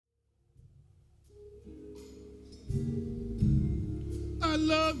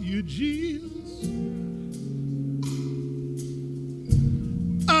you, Jesus.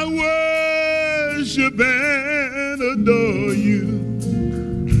 I worship and adore you.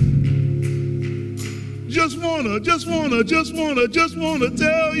 Just wanna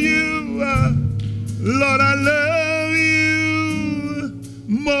tell you, Lord, I love you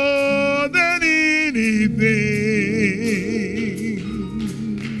more than anything.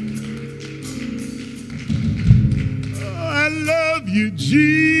 Oh, I love you, Jesus.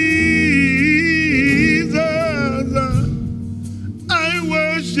 I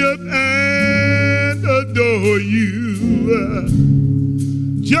worship and adore you.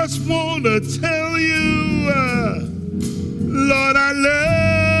 Just want to tell you, Lord, I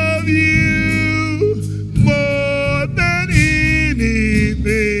love you more than anything.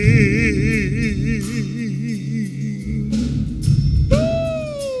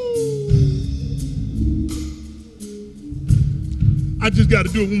 I just got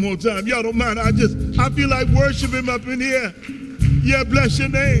to do it one more time. Y'all don't mind. I feel like worshiping him up in here. Yeah, bless your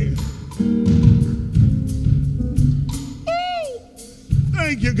name.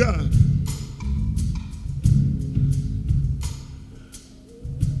 Thank you, God.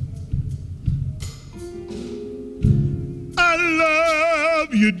 I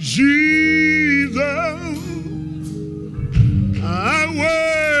love you, Jesus. I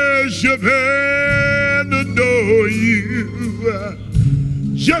worship and adore you.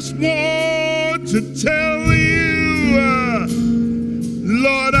 Just want to tell you,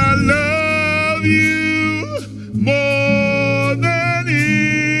 Lord, I love you more than anything.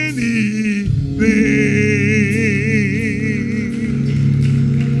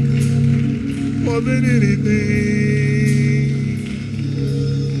 More than anything.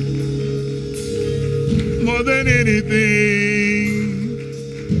 More than anything.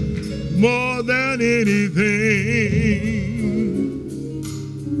 More than anything.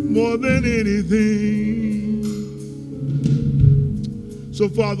 More than anything. So,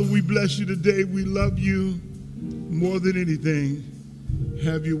 Father, we bless you today. We love you more than anything.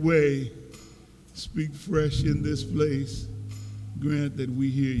 Have your way. Speak fresh in this place. Grant that we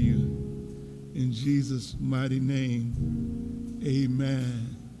hear you. In Jesus' mighty name,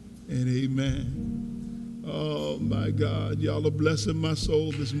 amen and amen. Oh, my God. Y'all are blessing my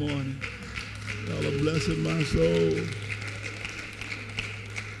soul this morning. Y'all are blessing my soul.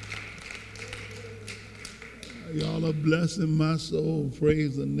 Y'all are blessing my soul.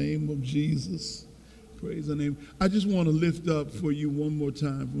 Praise the name of Jesus. Praise the name. I just want to lift up for you one more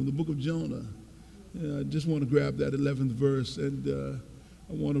time from the book of Jonah. I just want to grab that 11th verse, and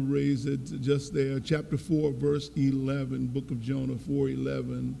I want to raise it just there. Chapter 4, verse 11, book of Jonah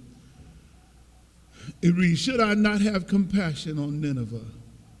 4:11. It reads, should I not have compassion on Nineveh,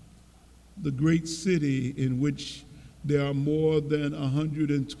 the great city in which there are more than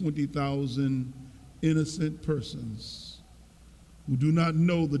 120,000 innocent persons who do not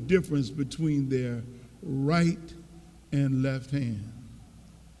know the difference between their right and left hand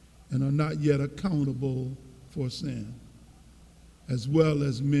and are not yet accountable for sin, as well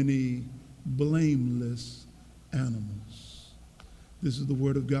as many blameless animals. This is the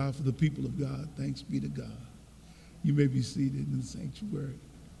word of God for the people of God. Thanks be to God. You may be seated in the sanctuary.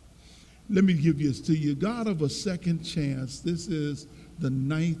 Let me give this to you. God of a second chance. This is the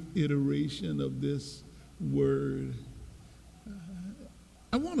 9th iteration of this word.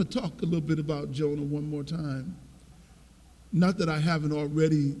 I want to talk a little bit about Jonah one more time. Not that I haven't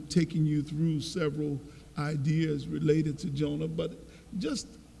already taken you through several ideas related to Jonah, but just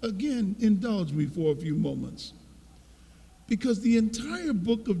again, indulge me for a few moments. Because the entire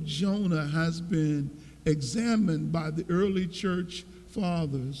book of Jonah has been examined by the early church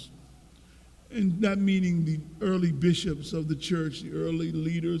fathers, and that meaning the early bishops of the church, the early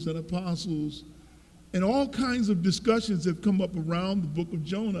leaders and apostles, and all kinds of discussions have come up around the book of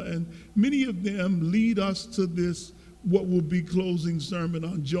Jonah, and many of them lead us to this, what will be closing sermon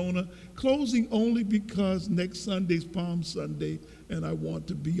on Jonah, closing only because next Sunday's Palm Sunday, and I want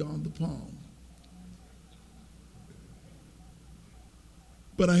to be on the palm.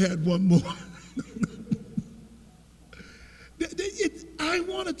 But I had one more. I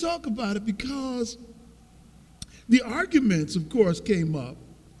want to talk about it because the arguments, of course, came up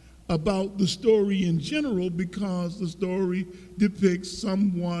about the story in general, because the story depicts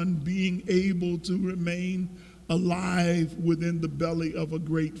someone being able to remain alive within the belly of a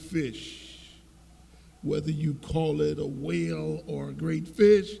great fish. Whether you call it a whale or a great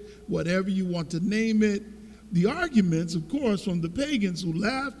fish, whatever you want to name it, the arguments, of course, from the pagans who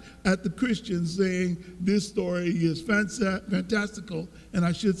laughed at the Christians saying this story is fantastical, and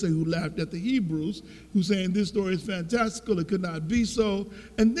I should say who laughed at the Hebrews who saying this story is fantastical, it could not be so.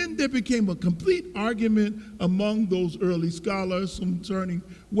 And then there became a complete argument among those early scholars concerning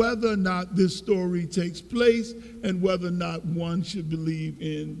whether or not this story takes place and whether or not one should believe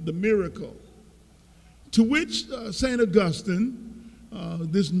in the miracle. To which St. Augustine,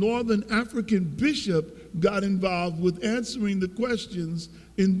 this northern African bishop, got involved with answering the questions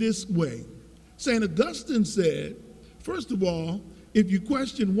in this way. St. Augustine said, first of all, if you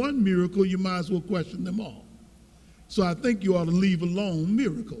question one miracle, you might as well question them all. So I think you ought to leave alone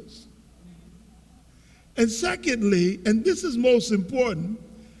miracles. And secondly, and this is most important,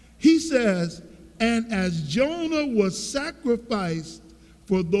 he says, and as Jonah was sacrificed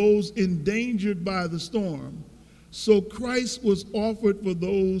for those endangered by the storm, so Christ was offered for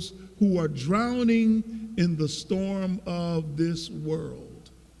those who are drowning in the storm of this world.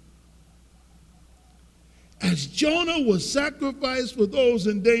 As Jonah was sacrificed for those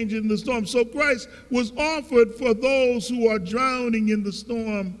endangered in the storm, so Christ was offered for those who are drowning in the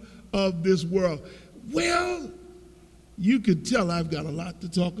storm of this world. Well, you could tell I've got a lot to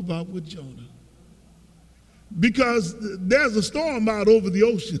talk about with Jonah, because there's a storm out over the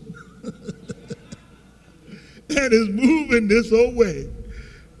ocean and is moving this whole way.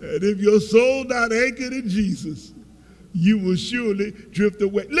 And if your soul not anchored in Jesus, you will surely drift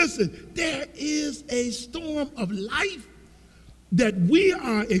away. Listen, there is a storm of life that we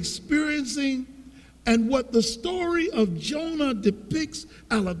are experiencing, and what the story of Jonah depicts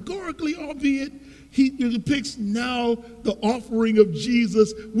allegorically, albeit he depicts now the offering of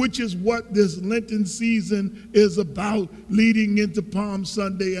Jesus, which is what this Lenten season is about, leading into Palm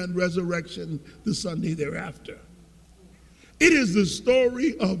Sunday and resurrection the Sunday thereafter. It is the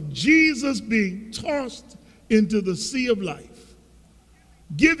story of Jesus being tossed into the sea of life,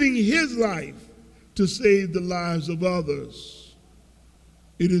 giving his life to save the lives of others.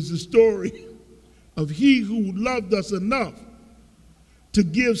 It is the story of he who loved us enough to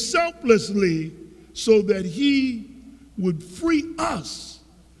give selflessly so that he would free us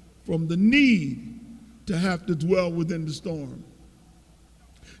from the need to have to dwell within the storm.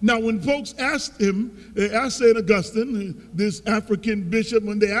 Now, when folks asked him, they asked St. Augustine, this African bishop,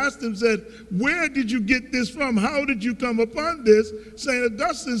 when they asked him, said, where did you get this from? How did you come upon this? St.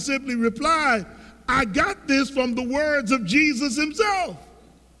 Augustine simply replied, I got this from the words of Jesus himself.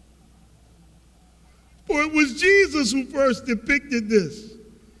 For it was Jesus who first depicted this.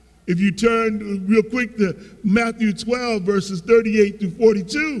 If you turn real quick to Matthew 12, verses 38 through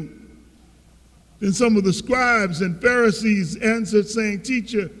 42, then some of the scribes and Pharisees answered, saying,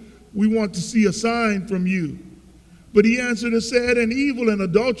 Teacher, we want to see a sign from you. But he answered and said, an evil and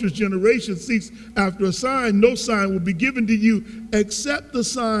adulterous generation seeks after a sign. No sign will be given to you except the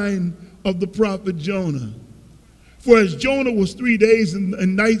sign of the prophet Jonah. For as Jonah was 3 days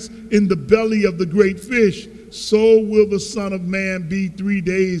and nights in the belly of the great fish, so will the Son of Man be 3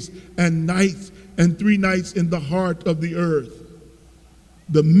 days and nights and 3 nights in the heart of the earth.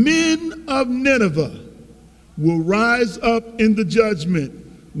 The men of Nineveh will rise up in the judgment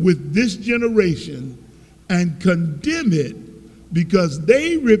with this generation and condemn it, because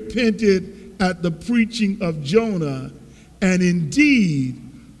they repented at the preaching of Jonah, and indeed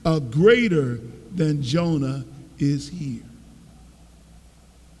a greater than Jonah is here.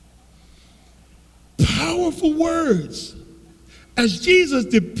 Powerful words. As Jesus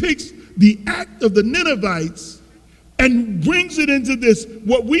depicts the act of the Ninevites and brings it into this,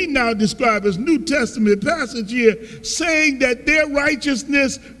 what we now describe as New Testament passage here, saying that their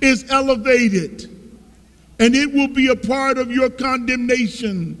righteousness is elevated and it will be a part of your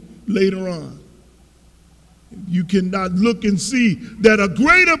condemnation later on. You cannot look and see that a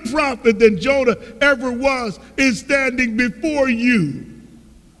greater prophet than Jonah ever was is standing before you,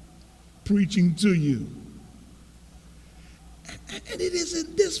 preaching to you. And it is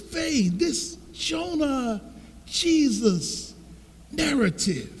in this vein, this Jonah Jesus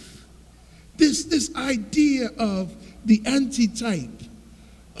narrative, this idea of the antitype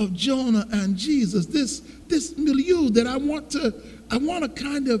of Jonah and Jesus, this milieu that I want to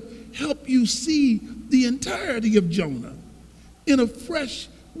kind of help you see the entirety of Jonah in a fresh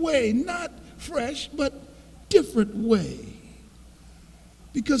way, not fresh, but different way.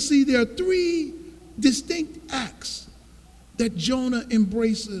 Because see, there are 3 distinct acts that Jonah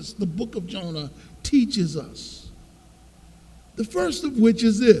embraces, the book of Jonah teaches us. The first of which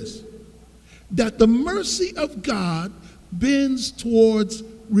is this, that the mercy of God bends towards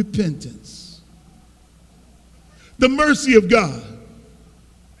repentance. The mercy of God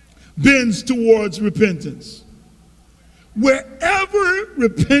bends towards repentance. Wherever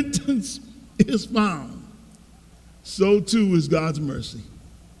repentance is found, so too is God's mercy.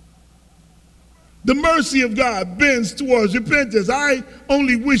 The mercy of God bends towards repentance. I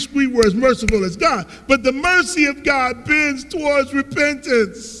only wish we were as merciful as God, but the mercy of God bends towards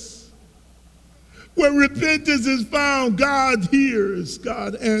repentance. Where repentance is found, God hears,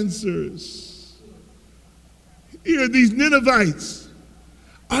 God answers. Here, these Ninevites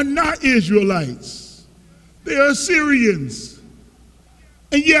are not Israelites. They are Syrians.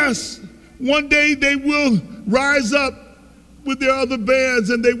 And yes, one day they will rise up with their other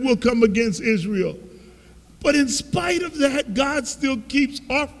bands and they will come against Israel. But in spite of that, God still keeps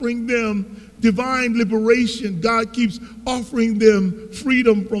offering them divine liberation. God keeps offering them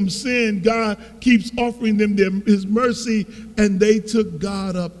freedom from sin. God keeps offering them his mercy, and they took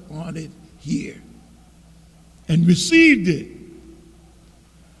God up on it here and received it.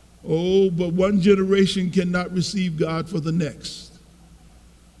 Oh, but one generation cannot receive God for the next.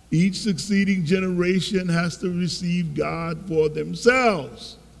 Each succeeding generation has to receive God for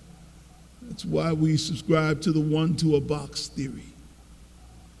themselves. That's why we subscribe to the 1-to-a-box theory.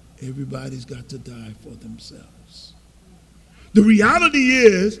 Everybody's got to die for themselves. The reality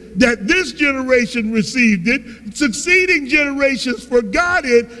is that this generation received it, succeeding generations forgot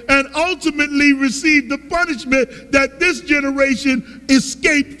it, and ultimately received the punishment that this generation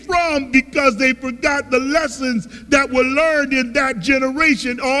escaped from because they forgot the lessons that were learned in that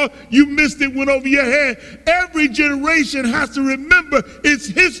generation, or you missed it, went over your head. Every generation has to remember its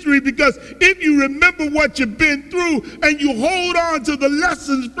history, because if you remember what you've been through and you hold on to the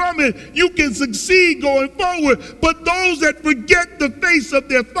lessons from it, you can succeed going forward. But those that forget the face of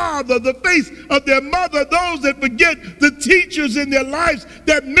their father, the face of their mother, those that forget the teachers in their lives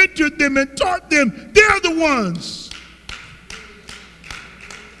that mentored them and taught them, they're the ones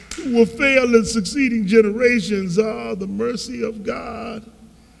who will fail in succeeding generations. The mercy of God,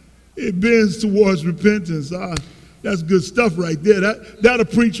 it bends towards repentance. That's good stuff right there. That'll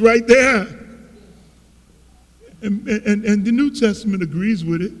preach right there. And the New Testament agrees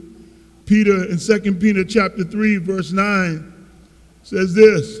with it. Peter in 2 Peter chapter 3, verse 9 says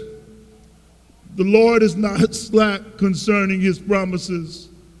this: the Lord is not slack concerning his promises,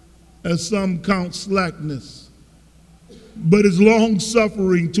 as some count slackness, but is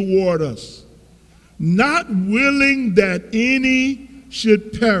long-suffering toward us, not willing that any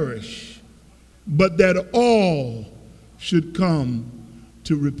should perish, but that all should come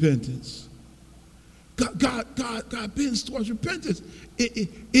to repentance. God bends towards repentance. It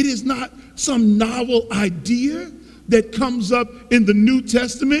is not some novel idea that comes up in the New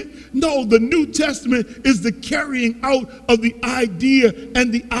Testament. No, the New Testament is the carrying out of the idea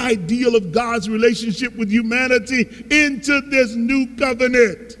and the ideal of God's relationship with humanity into this new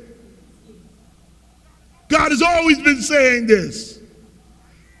covenant. God has always been saying this: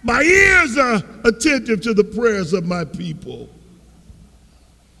 my ears are attentive to the prayers of my people.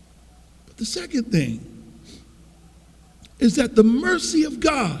 But the second thing is that the mercy of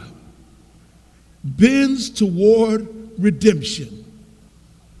God bends toward redemption.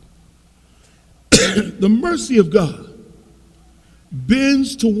 The mercy of God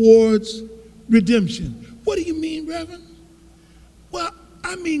bends towards redemption. What do you mean, Reverend? Well,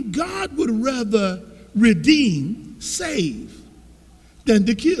 I mean, God would rather redeem, save, than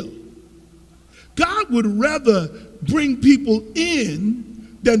to kill. God would rather bring people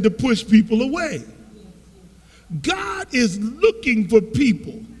in than to push people away. God is looking for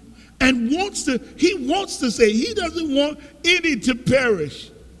people and he wants to say he doesn't want any to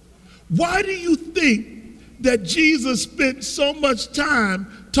perish. Why do you think that Jesus spent so much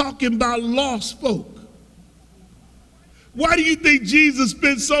time talking about lost folk? Why do you think Jesus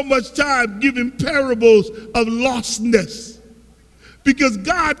spent so much time giving parables of lostness? Because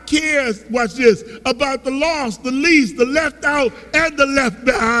God cares, watch this, about the lost, the least, the left out, and the left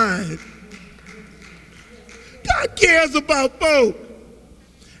behind. God cares about folk.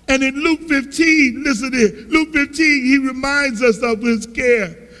 And in Luke 15, listen here, Luke 15, he reminds us of his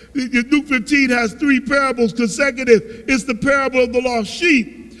care. Luke 15 has 3 parables consecutive. It's the parable of the lost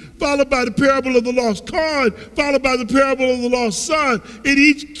sheep, followed by the parable of the lost coin, followed by the parable of the lost son. In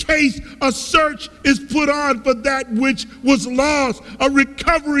each case, a search is put on for that which was lost. A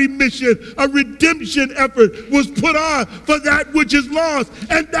recovery mission, a redemption effort was put on for that which is lost.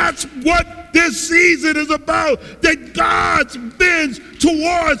 And that's what this season is about, that God bends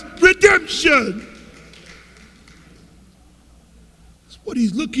towards redemption. That's what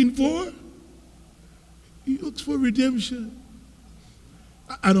he's looking for. He looks for redemption.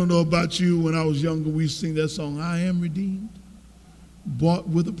 I don't know about you. When I was younger, we sing that song, I am redeemed, bought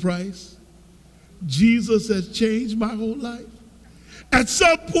with a price. Jesus has changed my whole life. At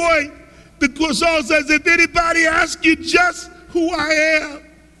some point, the song says, if anybody asks you just who I am,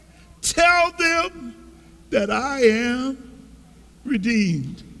 tell them that I am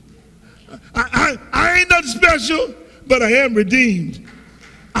redeemed. I ain't nothing special, but I am redeemed.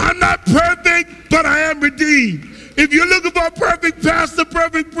 I'm not perfect, but I am redeemed. If you're looking for a perfect pastor,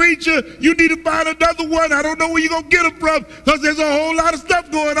 perfect preacher, you need to find another one. I don't know where you're going to get them from because there's a whole lot of stuff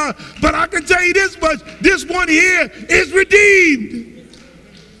going on. But I can tell you this much, this one here is redeemed.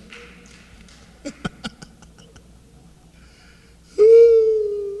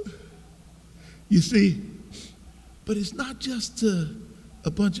 You see, but it's not just to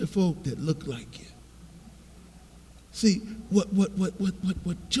a bunch of folk that look like you. See,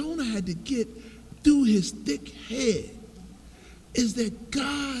 what Jonah had to get through his thick head is that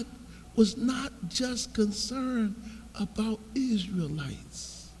God was not just concerned about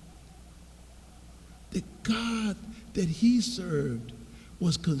Israelites. The God that he served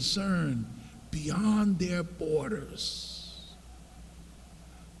was concerned beyond their borders.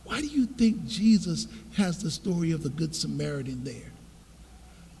 Why do you think Jesus has the story of the Good Samaritan there?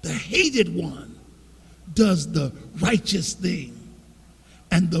 The hated one does the righteous thing,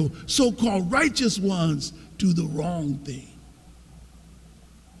 and the so-called righteous ones do the wrong thing.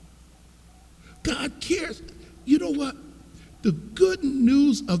 God cares. You know what? The good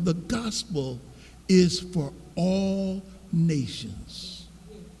news of the gospel is for all nations.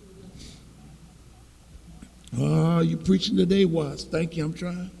 Oh, you preaching today, Watts. Thank you, I'm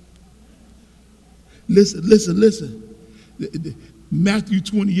trying. Listen. Matthew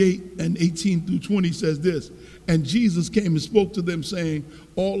 28 and 18 through 20 says this, and Jesus came and spoke to them saying,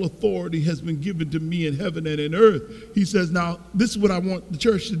 all authority has been given to me in heaven and in earth. He says, now, this is what I want the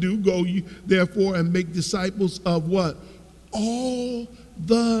church to do. Go you therefore and make disciples of what? All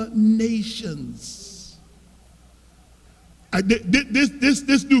the nations.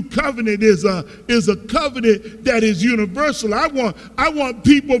 This new covenant is a covenant that is universal. I want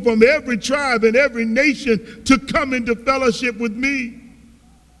people from every tribe and every nation to come into fellowship with me.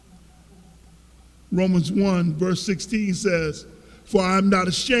 Romans 1 verse 16 says, for I am not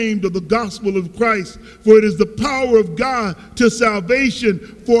ashamed of the gospel of Christ, for it is the power of God to salvation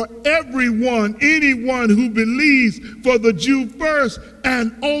for everyone, anyone who believes, for the Jew first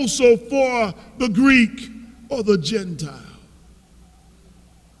and also for the Greek or the Gentile.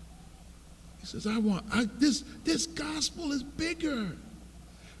 Says, this gospel is bigger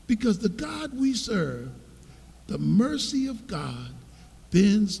because the God we serve, the mercy of God,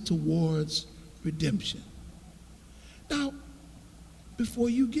 bends towards redemption. Now, before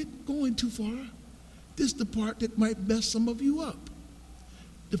you get going too far, this is the part that might mess some of you up.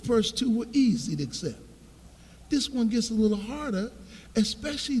 The first two were easy to accept. This one gets a little harder,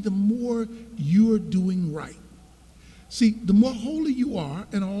 especially the more you're doing right. See, the more holy you are,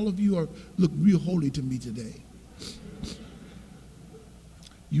 and all of you look real holy to me today.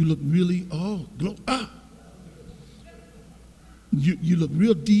 You look really, You look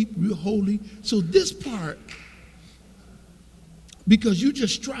real deep, real holy. So this part, because you're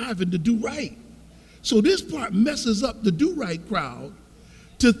just striving to do right. So this part messes up the do right crowd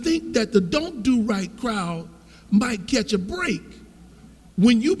to think that the don't do right crowd might catch a break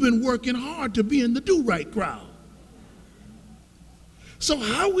when you've been working hard to be in the do right crowd. So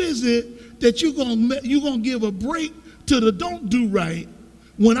how is it that you're gonna give a break to the don't do right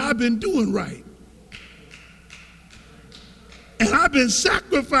when I've been doing right? And I've been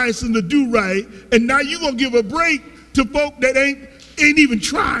sacrificing to do right, and now you're gonna give a break to folk that ain't even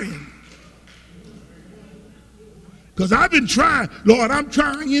trying. Because I've been trying, Lord, I'm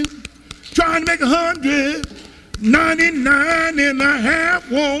trying to make 100, 99 and a half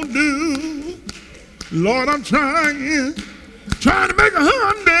won't do. Lord, I'm trying to make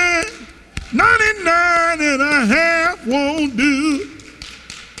 100, 99 and a half won't do.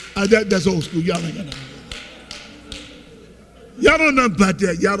 That's old school. Y'all ain't got nothing. Y'all don't know about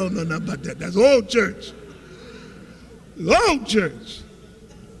that. Y'all don't know nothing about that. That's old church. Old church.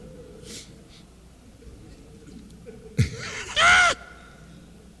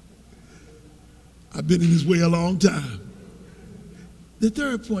 I've been in this way a long time. The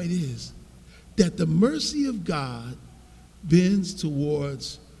third point is that the mercy of God bends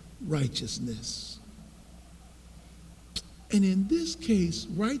towards righteousness. And in this case,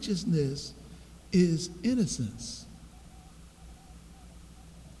 righteousness is innocence.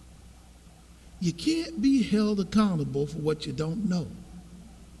 You can't be held accountable for what you don't know.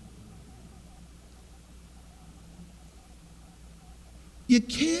 You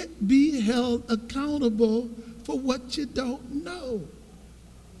can't be held accountable for what you don't know.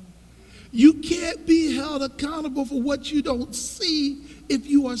 You can't be held accountable for what you don't see if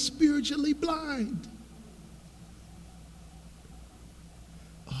you are spiritually blind.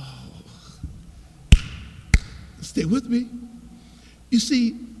 Stay with me. You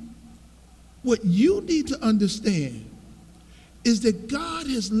see, what you need to understand is that God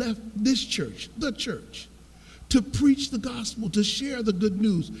has left this church, the church, to preach the gospel, to share the good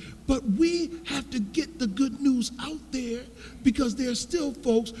news. But we have to get the good news out there because there are still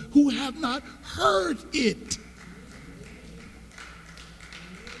folks who have not heard it.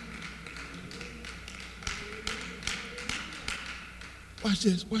 Watch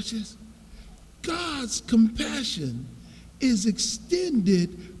this, watch this. God's compassion is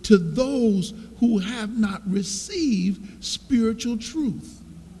extended to those who have not received spiritual truth.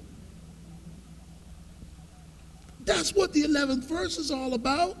 That's what the 11th verse is all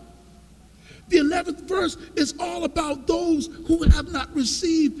about. The 11th verse is all about those who have not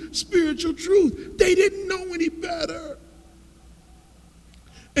received spiritual truth. They didn't know any better.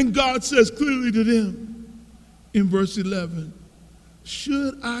 And God says clearly to them in verse 11,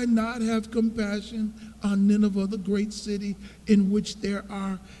 should I not have compassion on Nineveh, the great city in which there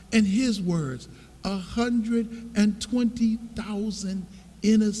are, and his words, 120,000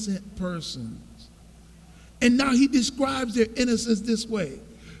 innocent persons. And now he describes their innocence this way.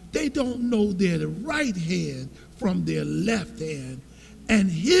 They don't know their right hand from their left hand. And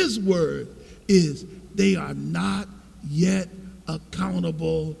his word is they are not yet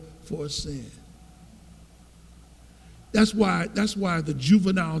accountable for sin. That's why the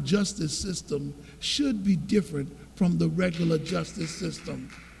juvenile justice system should be different from the regular justice system.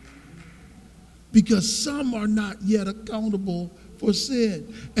 Because some are not yet accountable for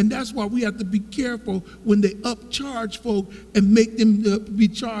sin. And that's why we have to be careful when they upcharge folk and make them be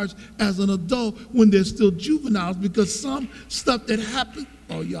charged as an adult when they're still juveniles, because some stuff that happens,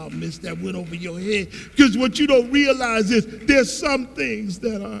 oh, y'all missed that, went over your head. Because what you don't realize is there's some things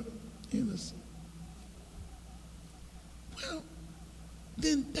that are innocent. Well,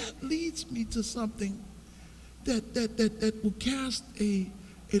 then that leads me to something that will cast a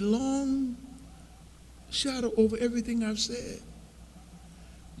long shadow over everything I've said.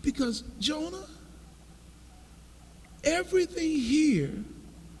 Because Jonah, everything here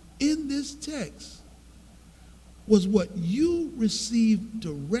in this text was what you received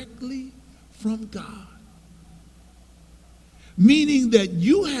directly from God. Meaning that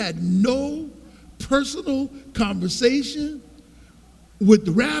you had no personal conversation with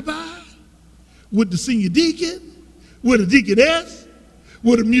the rabbi, with the senior deacon, with a deaconess,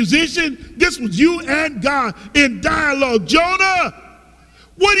 with a musician. This was you and God in dialogue. Jonah,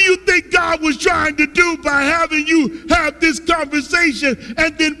 what do you think God was trying to do by having you have this conversation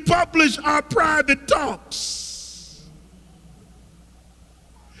and then publish our private talks?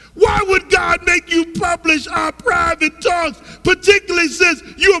 Why would God make you publish our private talks, particularly since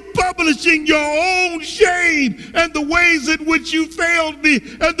you're publishing your own shame and the ways in which you failed me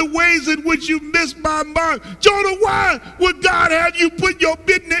and the ways in which you missed my mark? Jonah, why would God have you put your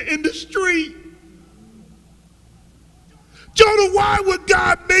business in the street? Jonah, why would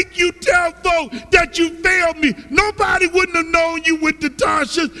God make you tell folk that you failed me? Nobody wouldn't have known you with the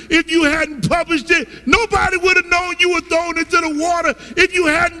Tarshish if you hadn't published it. Nobody would have known you were thrown into the water if you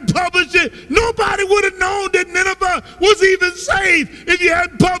hadn't published it. Nobody would have known that Nineveh was even saved if you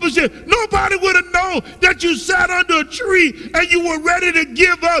hadn't published it. Nobody would have known that you sat under a tree and you were ready to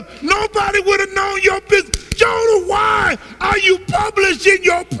give up. Nobody would have known your business. Jonah, why are you publishing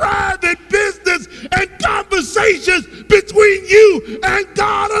your private business and conversations between you and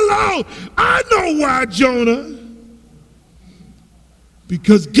God alone? I know why, Jonah.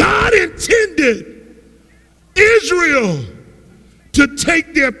 Because God intended Israel to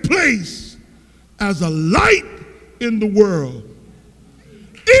take their place as a light in the world.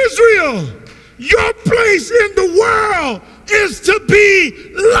 Israel, your place in the world is to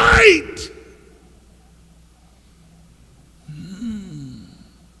be light.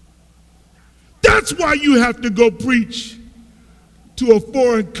 That's why you have to go preach to a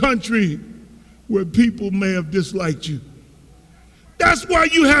foreign country where people may have disliked you. That's why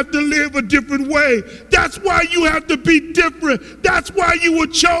you have to live a different way. That's why you have to be different. That's why you were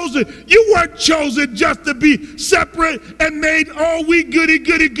chosen. You weren't chosen just to be separate and made, oh, we goody,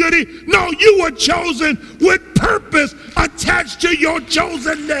 goody, goody. No, you were chosen with purpose attached to your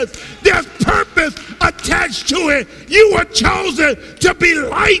chosenness. There's purpose attached to it. You were chosen to be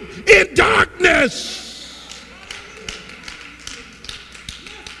light in darkness.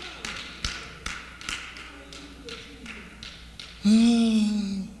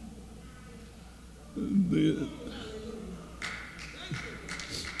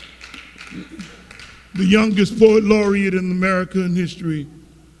 The youngest poet laureate in American history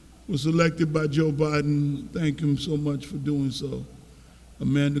was selected by Joe Biden. Thank him so much for doing so.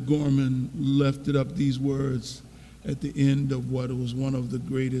 Amanda Gorman lifted up these words at the end of what was one of the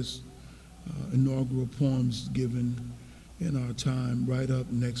greatest inaugural poems given in our time, right up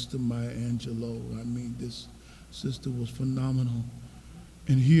next to Maya Angelou. I mean, this sister was phenomenal.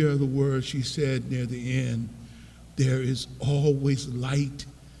 And here are the words she said near the end: there is always light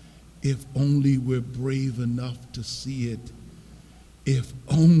if only we're brave enough to see it. If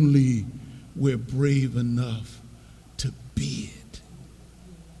only we're brave enough to be it.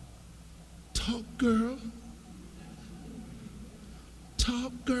 Talk, girl.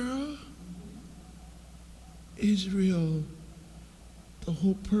 Talk, girl. Israel, the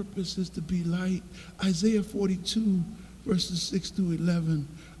whole purpose is to be light. Isaiah 42, verses 6 through 11.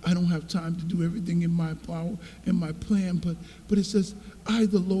 I don't have time to do everything in my power, in my plan, but it says, I,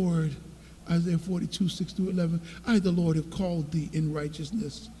 the Lord, Isaiah 42, 6 through 11, I, the Lord, have called thee in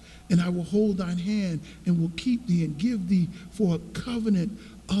righteousness, and I will hold thine hand and will keep thee and give thee for a covenant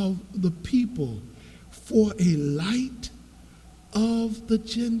of the people, for a light of the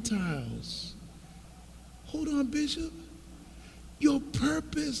Gentiles. Hold on, Bishop. Your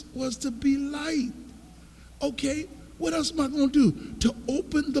purpose was to be light. Okay, what else am I going to do? To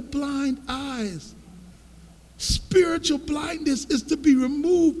open the blind eyes. Spiritual blindness is to be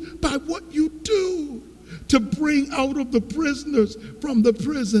removed by what you do, to bring out of the prisoners from the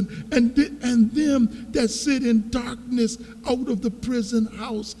prison and them that sit in darkness out of the prison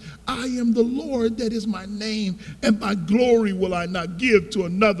house. I am the Lord, that is my name, and my glory will I not give to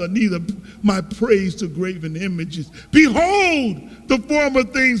another, neither my praise to graven images. Behold, the former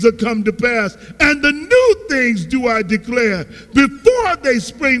things are come to pass, and the new things do I declare. Before they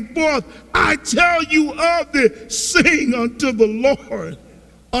spring forth, I tell you of them. Sing unto the Lord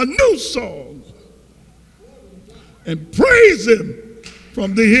a new song, and praise him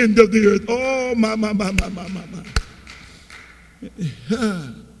from the end of the earth. Oh, my.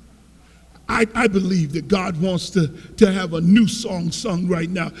 I believe that God wants to have a new song sung right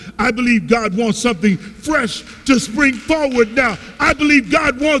now. I believe God wants something fresh to spring forward now. I believe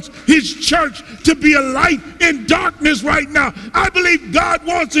God wants his church to be a light in darkness right now. I believe God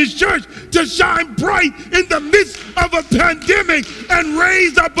wants his church to shine bright in the midst of a pandemic and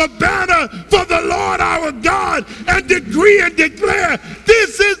raise up a banner for the Lord our God and decree and declare,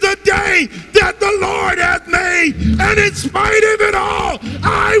 this is the day that the Lord hath made, and in spite of it all,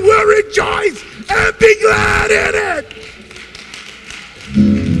 I will rejoice and be glad in it.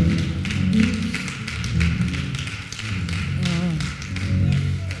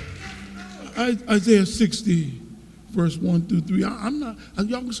 Isaiah 60, verse 1 through 3. I'm not.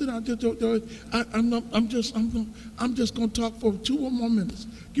 Y'all can sit down. I'm just gonna talk for 2 more minutes.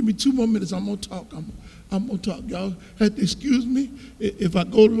 Give me 2 more minutes. I'm gonna talk. I'm gonna talk. Y'all have to excuse me if I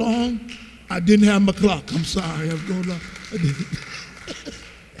go long. I didn't have my clock. I'm sorry. I'm going long.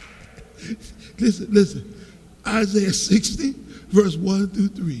 Listen. Isaiah 60, verse 1 through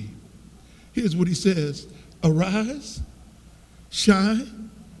 3. Here's what he says. Arise, shine,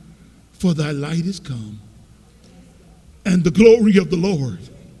 for thy light is come, and the glory of the Lord,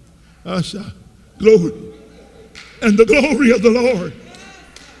 glory, and the glory of the Lord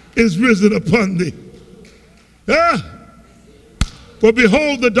is risen upon thee. For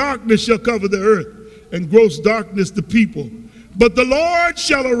behold, the darkness shall cover the earth, and gross darkness the people. But the Lord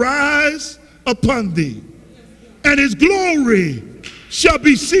shall arise upon thee, and his glory shall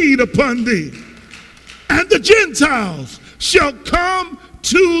be seen upon thee. And the Gentiles shall come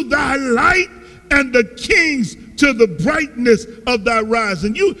to thy light, and the kings to the brightness of thy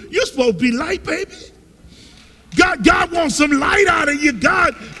rising. You're supposed to be light, baby. God wants some light out of you.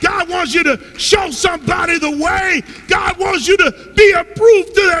 God wants you to show somebody the way. God wants you to be a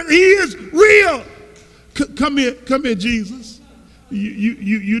proof that he is real. Come here, Jesus.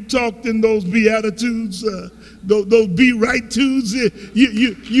 You talked in those Beatitudes, those be right tudes.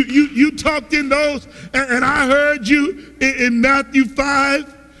 You talked in those, and I heard you in Matthew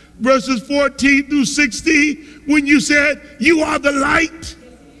 5, verses 14 through 16, when you said, you are the light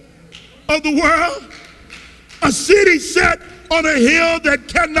of the world. A city set on a hill that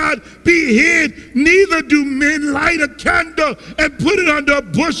cannot be hid, neither do men light a candle and put it under a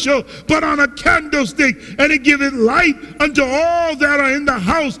bushel, but on a candlestick, and it giveth light unto all that are in the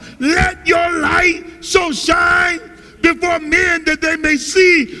house. Let your light so shine before men, that they may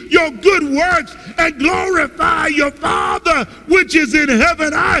see your good works and glorify your Father which is in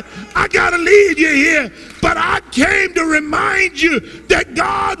heaven. I got to lead you here, but I came to remind you that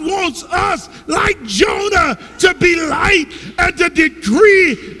God wants us, like Jonah, to be light and to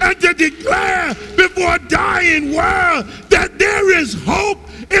decree and to declare before a dying world that there is hope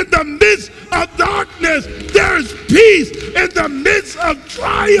in the midst of darkness. There is peace in the midst of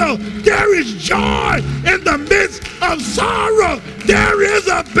trial. There is joy in the midst of sorrow. There is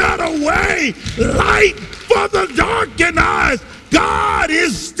a better way. Light for the darkened eyes. God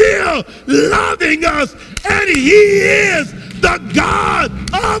is still loving us, and He is the God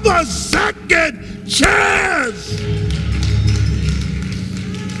of a second chance.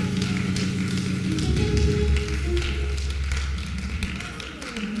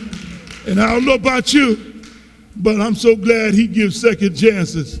 And I don't know about you, but I'm so glad He gives second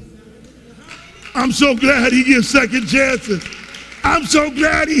chances. I'm so glad He gives second chances. I'm so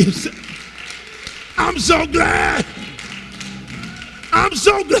glad I'm so glad. I'm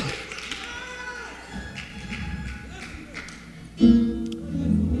so glad.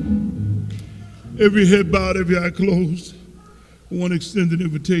 Every head bowed, every eye closed. I want to extend an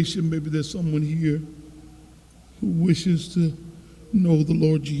invitation. Maybe there's someone here who wishes to know the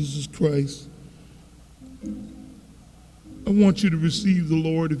Lord Jesus Christ. I want you to receive the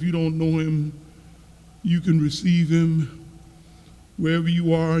Lord. If you don't know Him, you can receive Him wherever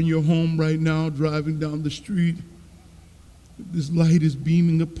you are in your home right now, driving down the street. If this light is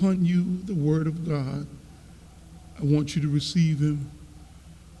beaming upon you, the Word of God, I want you to receive Him.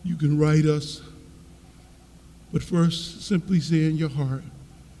 You can write us, but first simply say in your heart,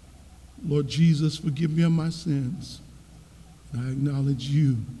 Lord Jesus, forgive me of my sins. I acknowledge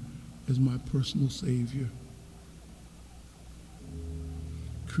you as my personal Savior.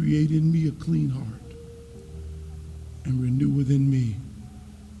 Create in me a clean heart and renew within me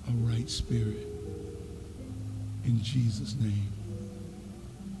a right spirit. In Jesus' name.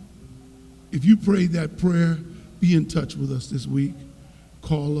 If you prayed that prayer, be in touch with us this week.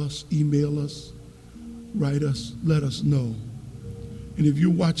 Call us, email us, write us, let us know. And if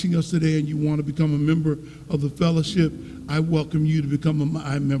you're watching us today and you want to become a member of the fellowship, I welcome you to become an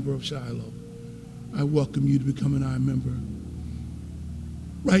I member of Shiloh. I welcome you to become an I member.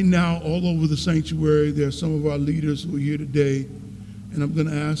 Right now, all over the sanctuary, there are some of our leaders who are here today, and I'm going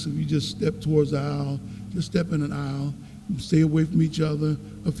to ask if you just step towards the aisle, just step in an aisle, stay away from each other.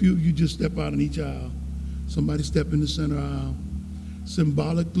 A few of you just step out in each aisle. Somebody step in the center aisle.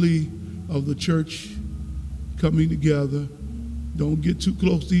 Symbolically of the church coming together. Don't get too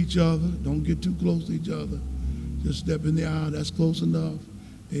close to each other. Don't get too close to each other. Just step in the aisle. That's close enough.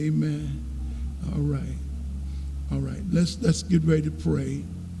 Amen. All right. All right. Let's get ready to pray.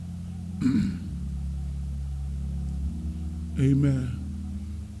 Amen.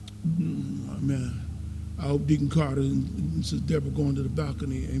 Amen. I hope Deacon Carter and Sister Deborah going to the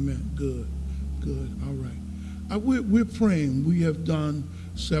balcony. Amen. Good. Good. All right. We're praying. We have done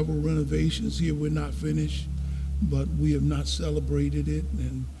several renovations here. We're not finished, but we have not celebrated it,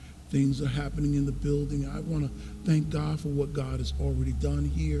 and things are happening in the building. I want to thank God for what God has already done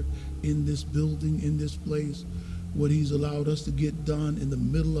here in this building, in this place, what He's allowed us to get done in the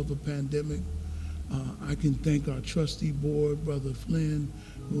middle of a pandemic. I can thank our trustee board, Brother Flynn,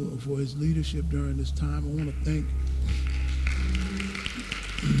 for his leadership during this time. I want to thank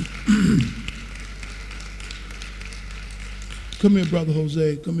Come here, Brother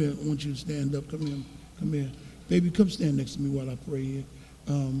Jose. Come here. I want you to stand up. Come here. Come here. Baby, come stand next to me while I pray here.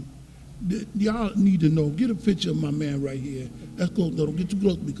 Y'all need to know. Get a picture of my man right here. That's close. Don't get too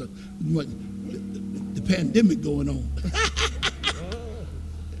close because you want the pandemic going on.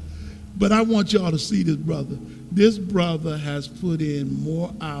 But I want y'all to see this brother. This brother has put in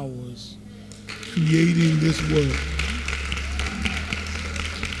more hours creating this work.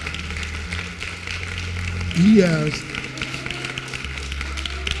 He has.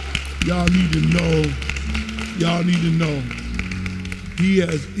 Y'all need to know. He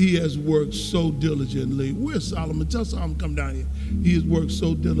has worked so diligently. Where's Solomon? Tell Solomon come down here. He has worked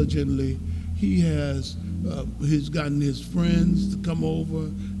so diligently. He has he's gotten his friends to come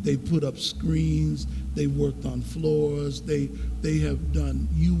over. They put up screens. They worked on floors. They have done.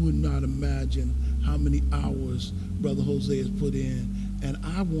 You would not imagine how many hours Brother Jose has put in. And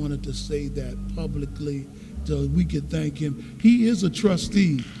I wanted to say that publicly so we could thank him. He is a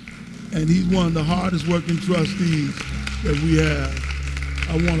trustee. And he's one of the hardest working trustees that we have.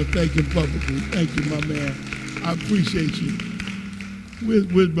 I want to thank him publicly. Thank you, my man. I appreciate you. Where's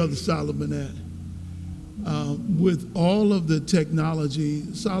Brother Solomon at? With all of the technology,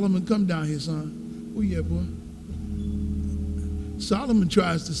 Solomon, come down here, son. Where you at, boy? Solomon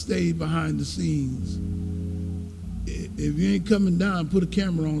tries to stay behind the scenes. If you ain't coming down, put a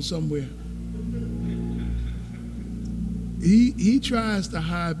camera on somewhere. He tries to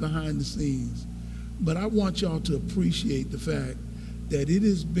hide behind the scenes. But I want y'all to appreciate the fact that it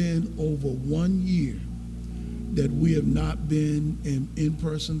has been over 1 year that we have not been in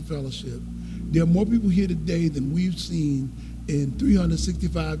in-person fellowship. There are more people here today than we've seen in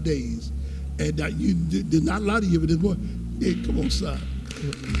 365 days. And there's not a lot of you, but there's more. Hey, come on, son.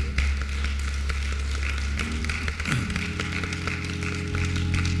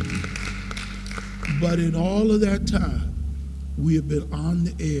 But in all of that time, we have been on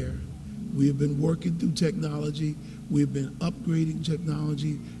the air. We have been working through technology. We have been upgrading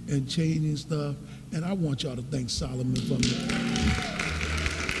technology and changing stuff. And I want y'all to thank Solomon for me.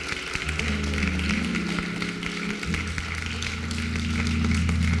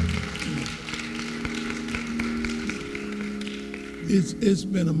 It's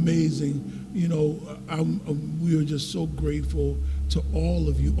been amazing. You know, we are just so grateful to all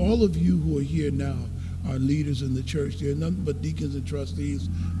of you. All of you who are here now are leaders in the church. There are nothing but deacons and trustees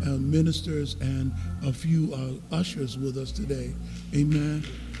and ministers and a few ushers with us today. Amen.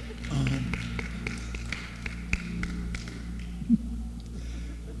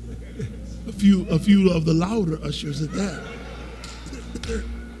 A few of the louder ushers at that.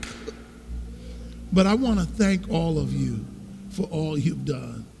 But I want to thank all of you for all you've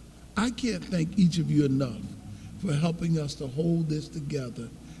done. I can't thank each of you enough for helping us to hold this together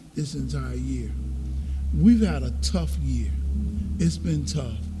this entire year. We've had a tough year. It's been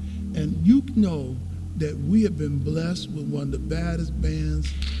tough. And you know that we have been blessed with one of the baddest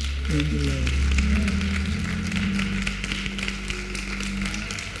bands in the land.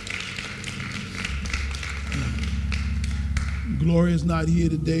 Gloria's not here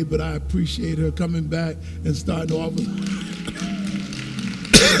today, but I appreciate her coming back and starting off with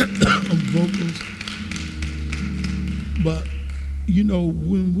vocals. But, you know,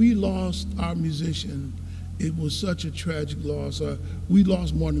 when we lost our musician, it was such a tragic loss. We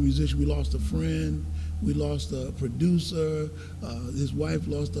lost more than a musician. We lost a friend. We lost a producer. His wife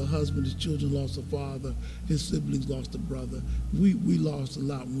lost her husband. His children lost a father. His siblings lost a brother. We lost a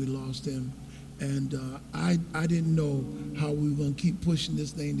lot when we lost him. And I didn't know how we were going to keep pushing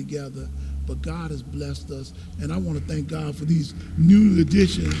this thing together. But God has blessed us. And I want to thank God for these new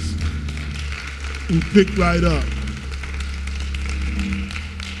additions who picked right up.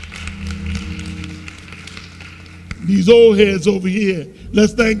 These old heads over here,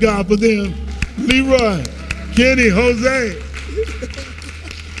 let's thank God for them. Leroy, Kenny, Jose.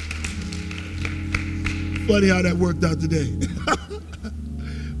 Funny how that worked out today.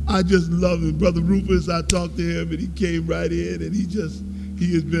 I just love it. Brother Rufus, I talked to him and he came right in and he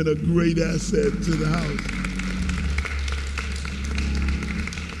has been a great asset to the house.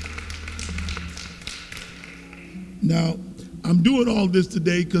 Now, I'm doing all this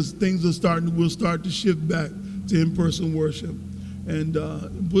today because things will start to shift back to in-person worship. And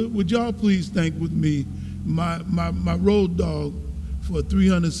would y'all please thank with me my road dog for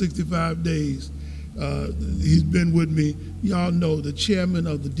 365 days. He's been with me. Y'all know the chairman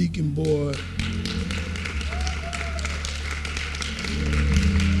of the Deacon Board.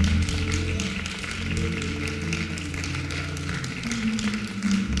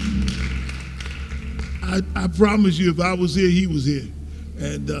 I promise you, if I was here, he was here.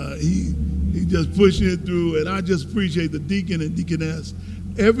 And he just pushing it through. And I just appreciate the deacon and deaconess.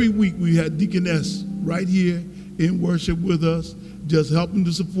 Every week we had deaconess right here in worship with us, just helping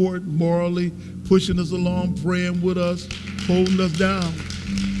to support morally, pushing us along, praying with us, holding us down.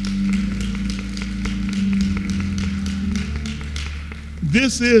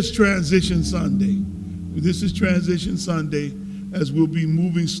 This is Transition Sunday. This is Transition Sunday as we'll be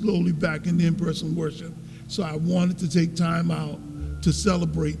moving slowly back into in-person worship. So I wanted to take time out to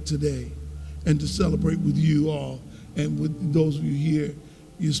celebrate today and to celebrate with you all and with those of you here.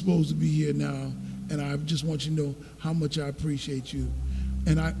 You're supposed to be here now, and I just want you to know how much I appreciate you.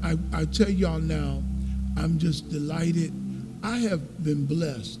 And I tell y'all now, I'm just delighted. I have been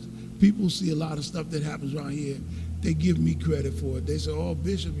blessed. People see a lot of stuff that happens around here. They give me credit for it. They say, oh,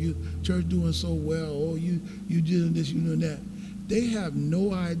 Bishop, your church doing so well. Oh, you doing this, you doing that. They have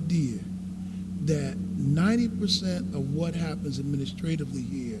no idea that 90% of what happens administratively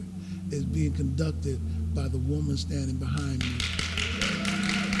here is being conducted by the woman standing behind me.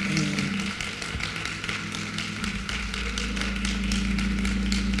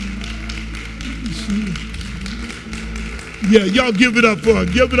 Yeah, y'all give it up for her.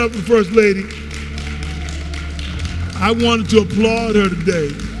 Give it up for the First Lady. I wanted to applaud her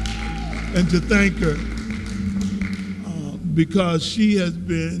today and to thank her because she has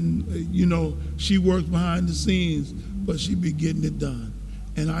been, she works behind the scenes, but she be getting it done.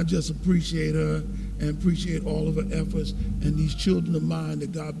 And I just appreciate her and appreciate all of her efforts and these children of mine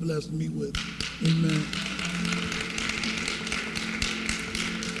that God blessed me with. Amen.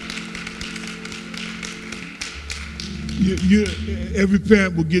 Every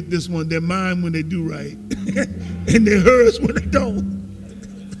parent will get this one. They're mine when they do right, and they're hers when they don't.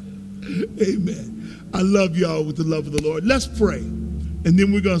 Amen. I love y'all with the love of the Lord. Let's pray, and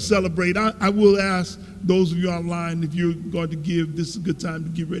then we're going to celebrate. I will ask those of you online, if you're going to give, this is a good time to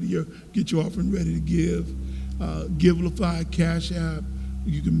get your offering ready to give. Givelify, Cash App,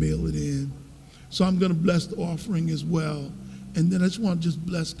 you can mail it in. So I'm going to bless the offering as well. And then I just want to just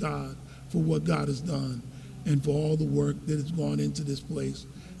bless God for what God has done and for all the work that has gone into this place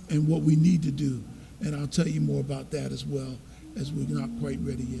and what we need to do. And I'll tell you more about that as well, as we're not quite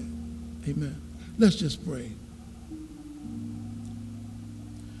ready yet. Amen. Let's just pray.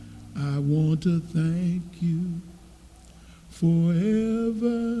 I want to thank you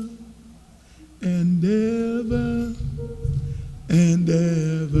forever and ever and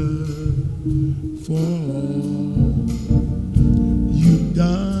ever for all you've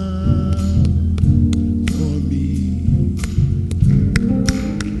done for me.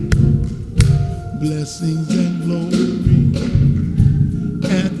 Blessings and glory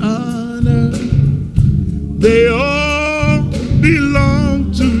and honor, they all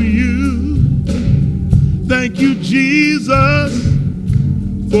belong to you. Thank you, Jesus,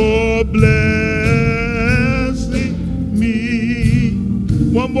 for blessing me.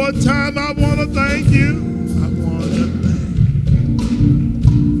 One more time, I want to thank you. I want to thank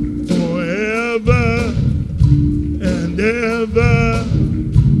you forever and ever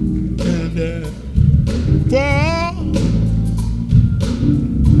and ever for all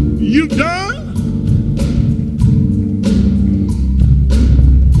you've done.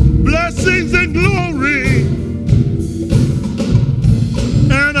 Blessings and glory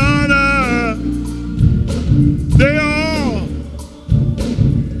and honor, they all.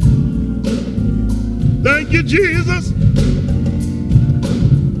 Thank you, Jesus.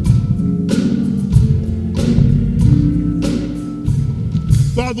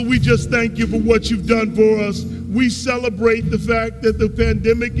 Father, we just thank you for what you've done for us. We celebrate the fact that the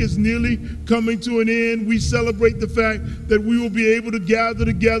pandemic is nearly coming to an end. We celebrate the fact that we will be able to gather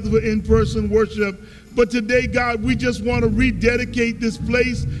together for in-person worship. But today, God, we just want to rededicate this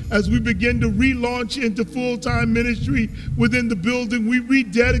place as we begin to relaunch into full-time ministry within the building. We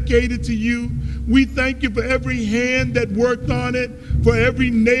rededicate it to you. We thank you for every hand that worked on it, for every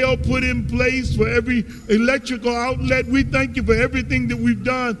nail put in place, for every electrical outlet. We thank you for everything that we've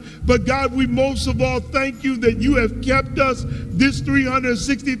done. But God, we most of all thank you that you have kept us this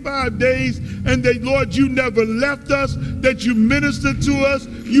 365 days and that, Lord, you never left us, that you ministered to us.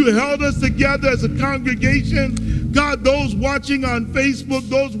 You held us together as a congregation. God, those watching on Facebook,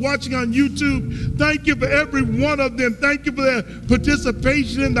 those watching on YouTube, thank you for every one of them. Thank you for their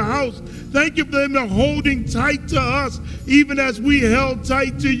participation in the house. Thank you for them holding tight to us, even as we held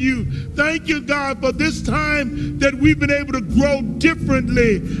tight to you. Thank you, God, for this time that we've been able to grow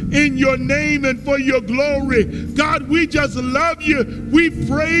differently in your name and for your glory. God, we just love you. We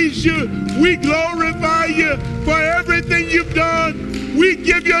praise you. We glorify you for everything you've done. We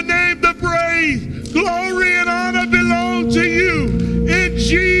give your name the praise. Glory and honor belong to you. In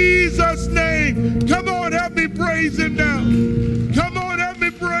Jesus' name. Come on, help me praise him now. Come on, help me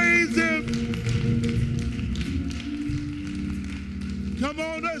praise him. Come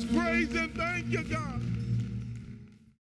on, let's praise him. Thank you, God.